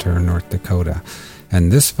Center, North Dakota. And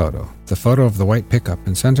this photo, the photo of the white pickup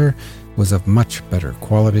in Center, was of much better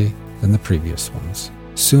quality than the previous ones.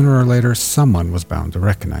 Sooner or later, someone was bound to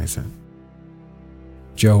recognize it.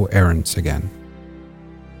 Joe Ahrens again.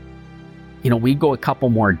 We go a couple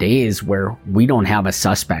more days where we don't have a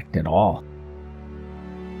suspect at all.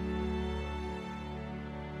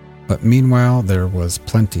 But meanwhile, there was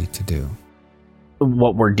plenty to do.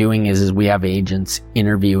 What we're doing is we have agents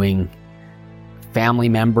interviewing family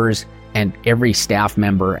members and every staff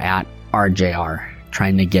member at RJR,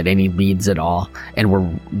 trying to get any leads at all, and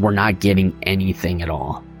we're not getting anything at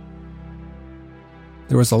all.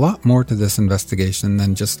 There was a lot more to this investigation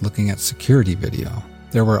than just looking at security video.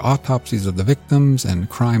 There were autopsies of the victims and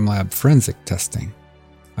crime lab forensic testing.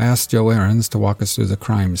 I asked Joe Ahrens to walk us through the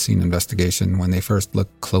crime scene investigation when they first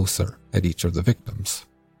looked closer at each of the victims.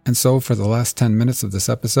 And so, for the last 10 minutes of this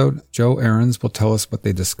episode, Joe Ahrens will tell us what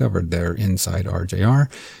they discovered there inside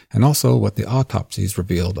RJR, and also what the autopsies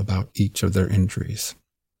revealed about each of their injuries.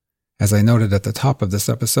 As I noted at the top of this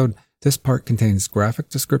episode, this part contains graphic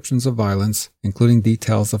descriptions of violence, including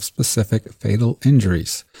details of specific fatal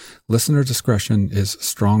injuries. Listener discretion is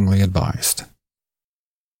strongly advised.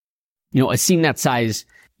 A scene that size,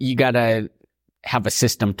 you gotta have a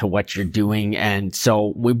system to what you're doing. And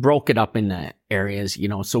so we broke it up into areas,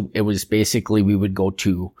 so it was basically we would go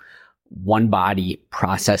to one body,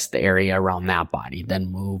 process the area around that body,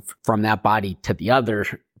 then move from that body to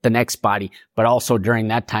the next body. But also during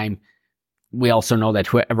that time, we also know that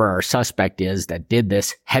whoever our suspect is that did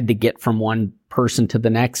this had to get from one person to the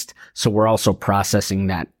next. So we're also processing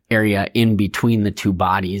that area in between the two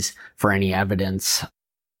bodies for any evidence.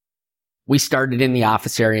 We started in the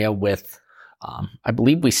office area with I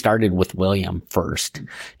believe we started with William first,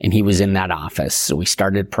 and he was in that office. So we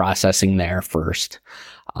started processing there first.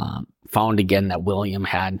 Found again that William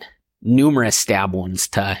had numerous stab wounds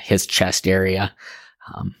to his chest area,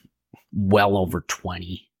 well over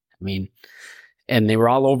 20. And they were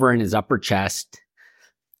all over in his upper chest.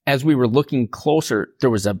 As we were looking closer,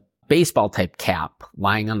 there was a baseball type cap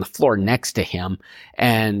lying on the floor next to him.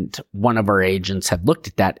 And one of our agents had looked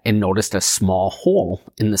at that and noticed a small hole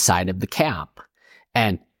in the side of the cap.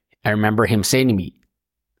 And I remember him saying to me,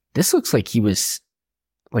 this looks like he was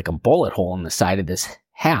like a bullet hole in the side of this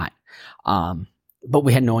hat. But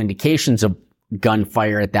we had no indications of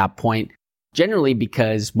gunfire at that point. Generally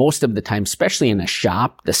because most of the time, especially in a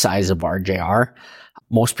shop the size of RJR,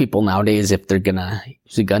 most people nowadays, if they're going to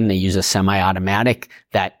use a gun, they use a semi-automatic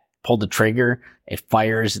that pull the trigger, it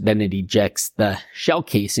fires, then it ejects the shell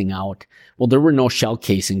casing out. Well, there were no shell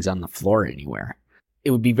casings on the floor anywhere.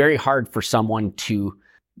 It would be very hard for someone to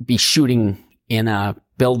be shooting in a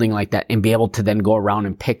building like that and be able to then go around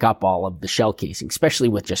and pick up all of the shell casings, especially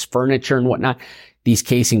with just furniture and whatnot. These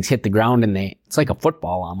casings hit the ground and it's like a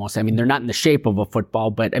football almost. They're not in the shape of a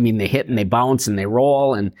football, but they hit and they bounce and they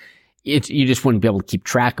roll, and you just wouldn't be able to keep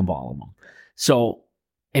track of all of them. So,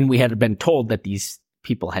 and we had been told that these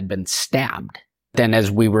people had been stabbed. Then as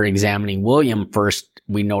we were examining William first,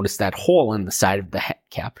 we noticed that hole in the side of the head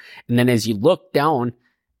cap. And then as you look down,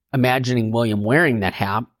 imagining William wearing that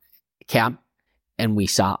cap, and we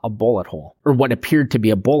saw a bullet hole, or what appeared to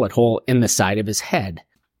be a bullet hole in the side of his head.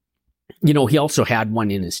 He also had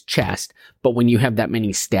one in his chest, but when you have that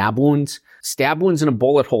many stab wounds and a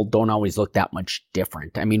bullet hole don't always look that much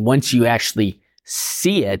different. Once you actually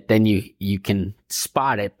see it, then you can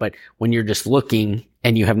spot it. But when you're just looking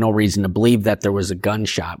and you have no reason to believe that there was a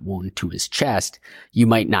gunshot wound to his chest, you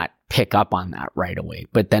might not pick up on that right away.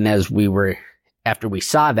 But then after we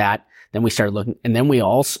saw that, then we started looking, and then we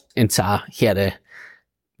also saw he had a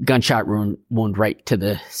gunshot wound right to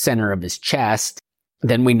the center of his chest.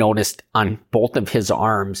 Then we noticed on both of his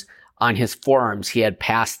arms, on his forearms, he had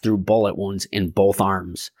passed through bullet wounds in both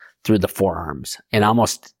arms, through the forearms, and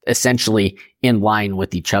almost essentially in line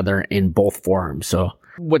with each other in both forearms. So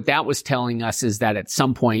what that was telling us is that at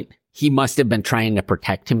some point he must have been trying to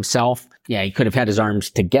protect himself. Yeah, he could have had his arms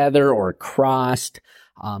together or crossed.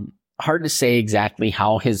 Hard to say exactly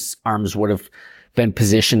how his arms would have been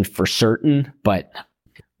positioned for certain, but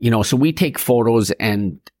so we take photos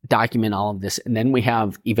and document all of this. And then we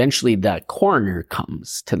have eventually the coroner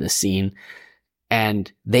comes to the scene,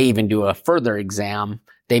 and they even do a further exam.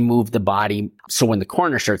 They move the body. So when the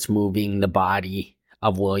coroner starts moving the body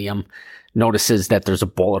of William, notices that there's a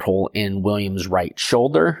bullet hole in William's right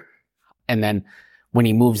shoulder. And then when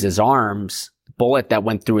he moves his arms, bullet that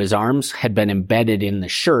went through his arms had been embedded in the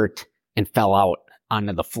shirt and fell out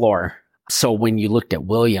onto the floor. So when you looked at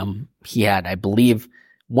William, he had, I believe,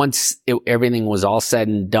 once everything was all said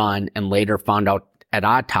and done, and later found out at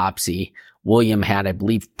autopsy, William had, I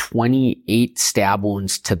believe, 28 stab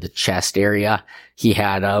wounds to the chest area. He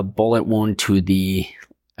had a bullet wound to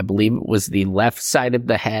I believe it was the left side of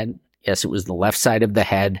the head. Yes, it was the left side of the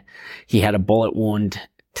head. He had a bullet wound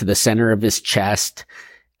to the center of his chest.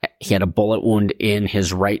 He had a bullet wound in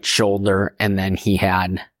his right shoulder, and then he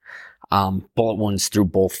had bullet wounds through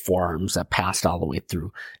both forearms that passed all the way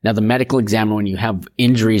through. Now, the medical examiner, when you have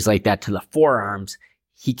injuries like that to the forearms,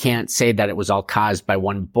 he can't say that it was all caused by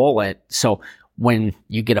one bullet. So when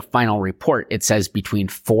you get a final report, it says between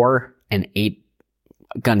 4 and 8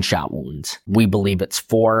 gunshot wounds. We believe it's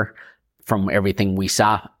 4 from everything we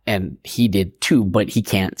saw, and he did 2, but he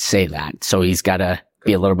can't say that. So he's got to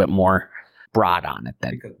be a little bit more broad on it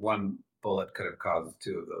then. Because one bullet could have caused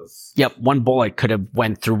 2 of those. Yep, one bullet could have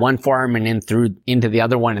went through one forearm and into the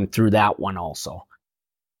other one and through that one also.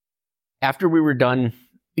 After we were done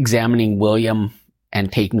examining William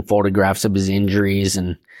and taking photographs of his injuries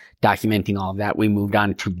and documenting all of that, we moved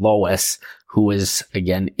on to Lois, who was,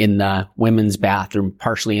 again, in the women's bathroom,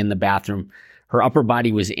 partially in the bathroom. Her upper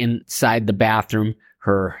body was inside the bathroom.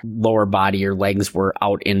 Her lower body, her legs were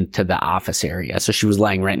out into the office area. So she was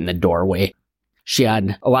lying right in the doorway. She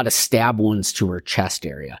had a lot of stab wounds to her chest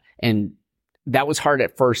area. And that was hard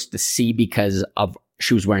at first to see because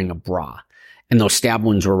she was wearing a bra. And those stab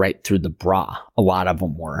wounds were right through the bra. A lot of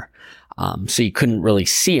them were. So you couldn't really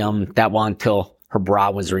see them that well until her bra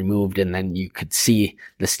was removed. And then you could see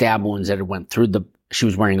the stab wounds that had went through she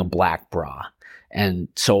was wearing a black bra. And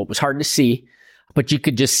so it was hard to see, but you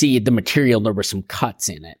could just see the material. There were some cuts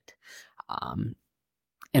in it.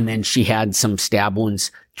 And then she had some stab wounds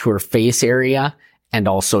to her face area, and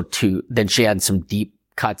also then she had some deep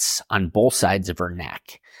cuts on both sides of her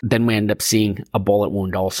neck. Then we ended up seeing a bullet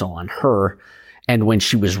wound also on her. And when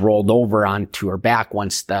she was rolled over onto her back,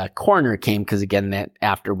 once the coroner came, because again,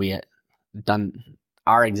 after we had done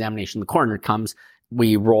our examination, the coroner comes,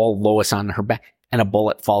 we roll Lois on her back, and a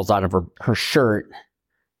bullet falls out of her shirt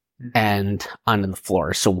and onto the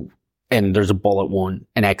floor. And there's a bullet wound,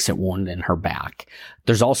 an exit wound in her back.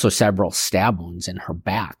 There's also several stab wounds in her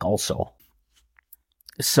back also.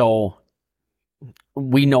 So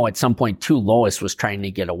we know at some point too, Lois was trying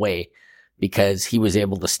to get away because he was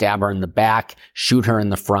able to stab her in the back, shoot her in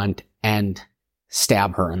the front, and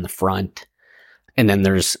stab her in the front. And then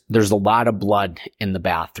there's a lot of blood in the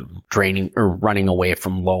bathroom draining or running away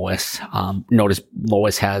from Lois. Notice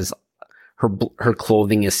Lois has her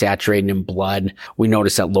clothing is saturated in blood. We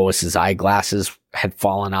noticed that Lois's eyeglasses had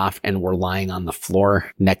fallen off and were lying on the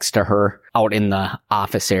floor next to her out in the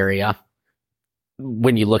office area.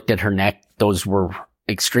 When you looked at her neck, those were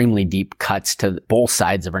extremely deep cuts to both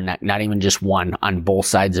sides of her neck, not even just one. On both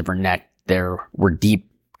sides of her neck, there were deep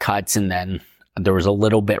cuts, and then there was a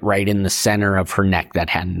little bit right in the center of her neck that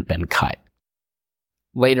hadn't been cut.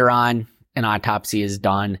 Later on, an autopsy is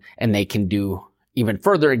done, and they can do even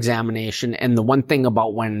further examination. And the one thing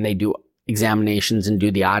about when they do examinations and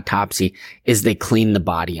do the autopsy is they clean the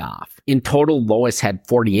body off. In total, Lois had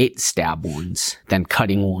 48 stab wounds, then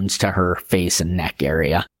cutting wounds to her face and neck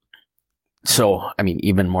area. So,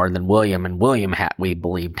 even more than William. And William we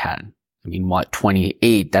believed had,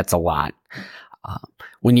 28? That's a lot.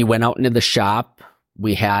 When you went out into the shop,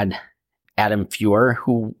 we had Adam Fuhr,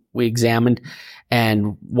 who we examined.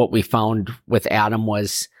 And what we found with Adam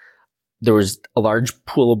was there was a large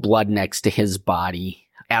pool of blood next to his body.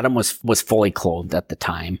 Adam was fully clothed at the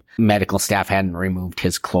time. Medical staff hadn't removed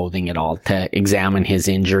his clothing at all to examine his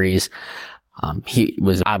injuries. He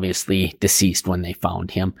was obviously deceased when they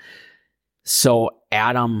found him. So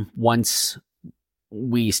Adam, once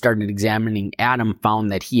we started examining Adam,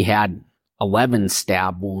 found that he had 11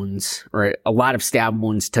 stab wounds, or a lot of stab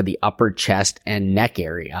wounds to the upper chest and neck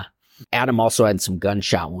area. Adam also had some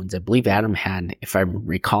gunshot wounds. I believe Adam had, if I'm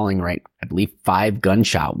recalling right, 5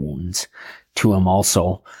 gunshot wounds to him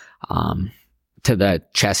also, to the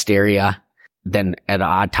chest area. Then at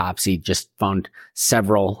autopsy, just found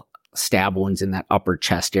several stab wounds in that upper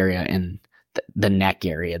chest area and the neck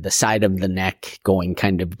area, the side of the neck going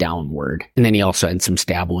kind of downward. And then he also had some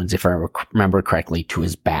stab wounds, if I remember correctly, to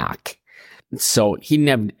his back. So he didn't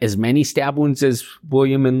have as many stab wounds as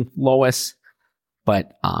William and Lois,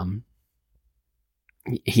 but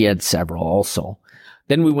he had several also.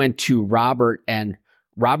 Then we went to Robert, and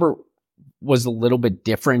Robert was a little bit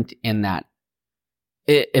different in that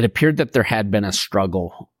it appeared that there had been a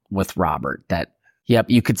struggle with Robert. That, yep,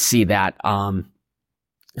 you could see that.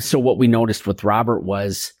 So what we noticed with Robert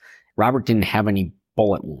was Robert didn't have any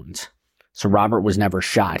bullet wounds. So Robert was never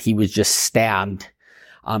shot. He was just stabbed.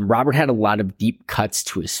 Robert had a lot of deep cuts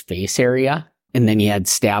to his face area, and then he had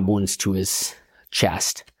stab wounds to his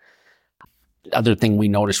chest. The other thing we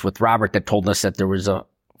noticed with Robert that told us that there was a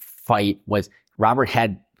fight was Robert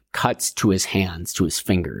had cuts to his hands, to his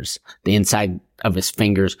fingers, the inside of his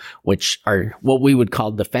fingers, which are what we would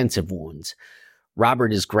call defensive wounds.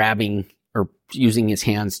 Robert is grabbing or using his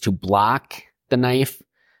hands to block the knife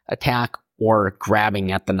attack or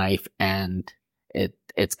grabbing at the knife, and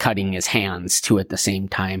it's cutting his hands too at the same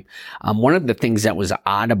time. One of the things that was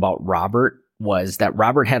odd about Robert was that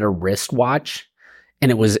Robert had a wristwatch,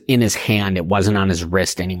 and it was in his hand. It wasn't on his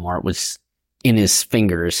wrist anymore. It was in his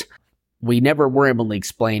fingers. We never were able to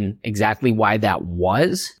explain exactly why that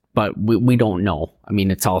was, but we don't know. I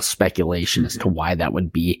mean, it's all speculation as to why that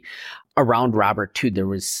would be. Around Robert too, there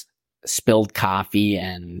was spilled coffee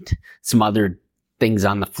and some other things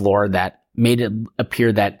on the floor that made it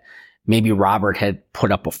appear that maybe Robert had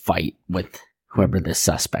put up a fight with whoever this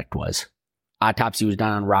suspect was. Autopsy was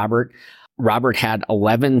done on Robert. Robert had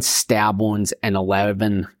 11 stab wounds and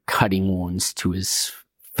 11 cutting wounds to his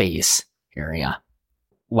face area.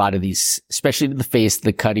 A lot of these, especially to the face,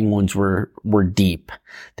 the cutting wounds were deep.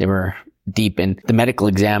 They were deep, and the medical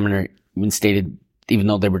examiner even stated, even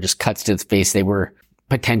though they were just cuts to the face, they were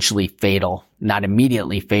potentially fatal. Not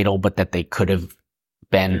immediately fatal, but that they could have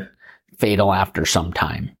been fatal after some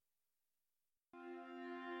time.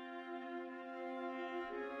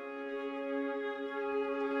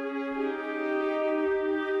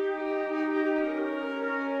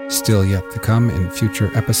 Still yet to come in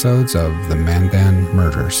future episodes of the Mandan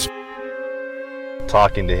Murders.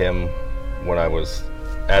 Talking to him when I was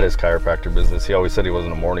at his chiropractor business, he always said he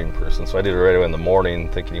wasn't a morning person, so I did it right away in the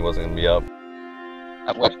morning thinking he wasn't going to be up.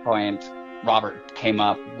 At which point, Robert came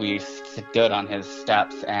up, we stood on his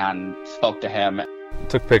steps and spoke to him.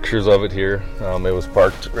 Took pictures of it here. It was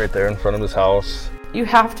parked right there in front of his house. You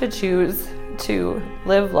have to choose to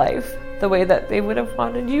live life the way that they would have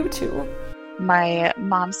wanted you to. My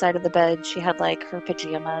mom's side of the bed, she had like her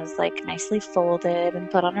pajamas like nicely folded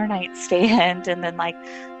and put on her nightstand, and then like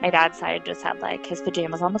my dad's side just had like his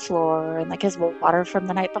pajamas on the floor and like his water from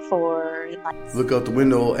the night before, and like look out the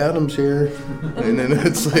window, Adam's here. And then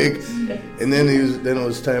it's like, and then it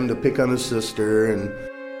was time to pick on his sister. And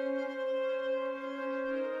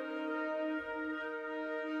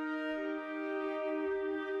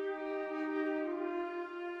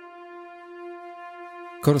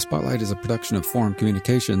Dakota Spotlight is a production of Forum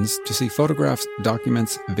Communications. To see photographs,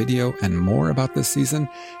 documents, video, and more about this season,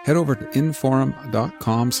 head over to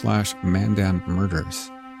inforum.com/Mandan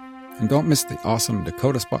Murders. And don't miss the awesome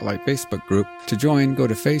Dakota Spotlight Facebook group. To join, go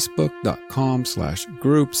to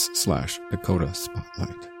facebook.com/groups/Dakota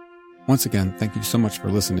Spotlight. Once again, thank you so much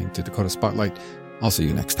for listening to Dakota Spotlight. I'll see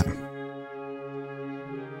you next time.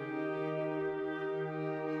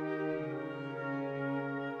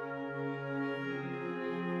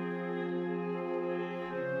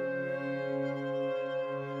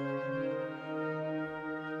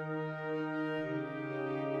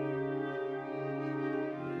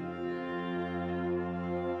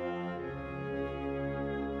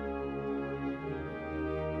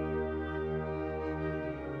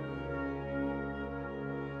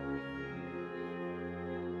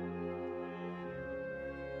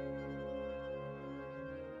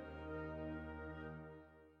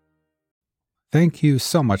 Thank you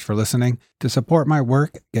so much for listening. To support my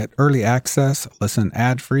work, get early access, listen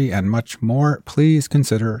ad-free, and much more, please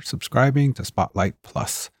consider subscribing to Spotlight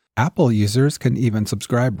Plus. Apple users can even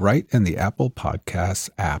subscribe right in the Apple Podcasts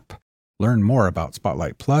app. Learn more about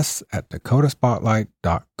Spotlight Plus at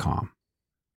dakotaspotlight.com.